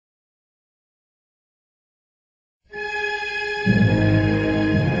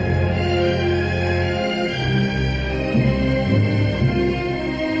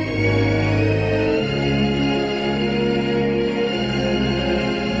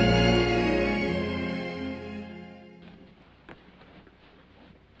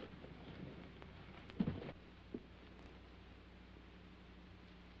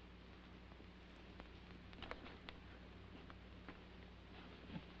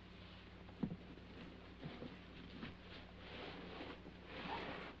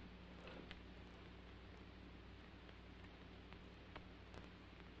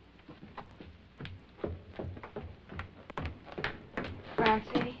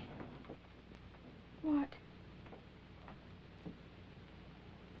Francie? What?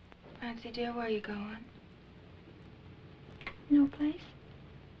 Francie, dear, where are you going? No place.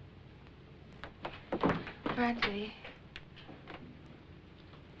 Francie?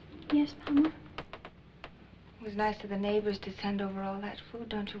 Yes, Mama? It was nice of the neighbors to send over all that food.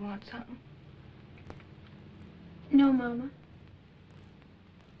 Don't you want something? No, Mama.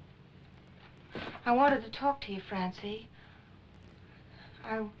 I wanted to talk to you, Francie.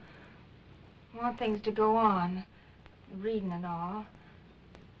 I want things to go on, reading and all.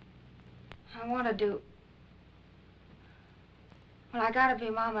 I want to do... Well, I gotta be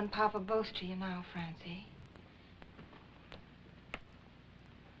Mama and Papa both to you now, Francie.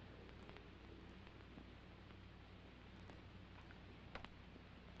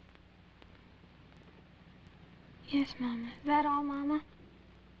 Yes, Mama. Is that all, Mama?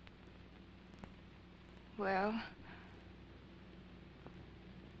 Well...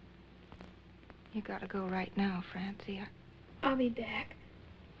 You gotta go right now, Francie. I'll be back.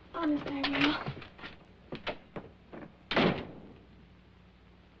 Honest, I will.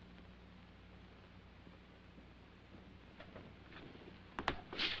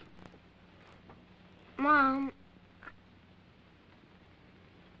 Mom,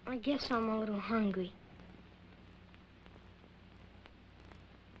 I guess I'm a little hungry.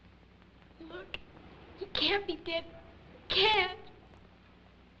 Look, he can't be dead. Can't.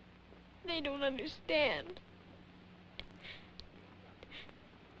 They don't understand.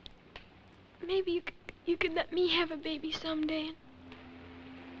 Maybe you could let me have a baby someday.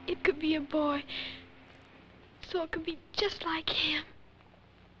 It could be a boy, so it could be just like him.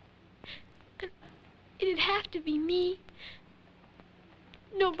 And it'd have to be me.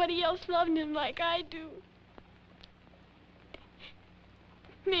 Nobody else loved him like I do.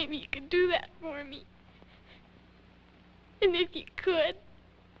 Maybe you could do that for me. And if you could,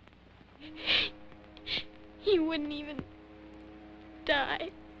 he wouldn't even die.